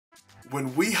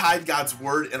When we hide God's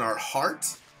word in our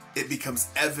heart, it becomes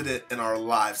evident in our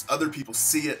lives. Other people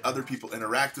see it, other people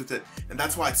interact with it, and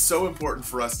that's why it's so important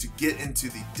for us to get into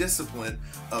the discipline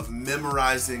of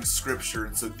memorizing scripture.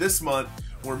 And so this month,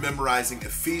 we're memorizing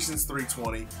Ephesians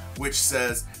 3:20, which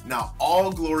says, "Now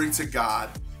all glory to God,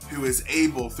 who is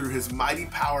able through his mighty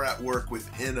power at work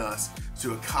within us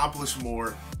to accomplish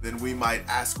more than we might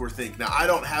ask or think." Now, I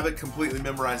don't have it completely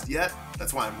memorized yet.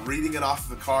 That's why I'm reading it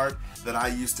off of a card that I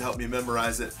used to help me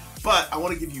memorize it. But I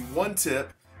want to give you one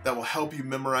tip that will help you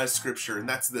memorize scripture, and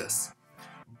that's this: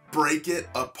 break it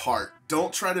apart.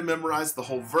 Don't try to memorize the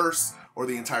whole verse or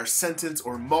the entire sentence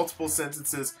or multiple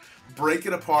sentences. Break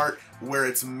it apart where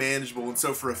it's manageable. And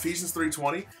so for Ephesians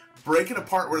 3:20, break it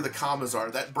apart where the commas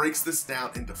are. That breaks this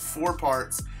down into 4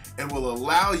 parts and will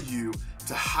allow you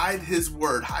to hide his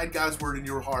word, hide God's word in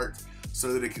your heart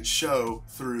so that it can show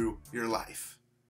through your life.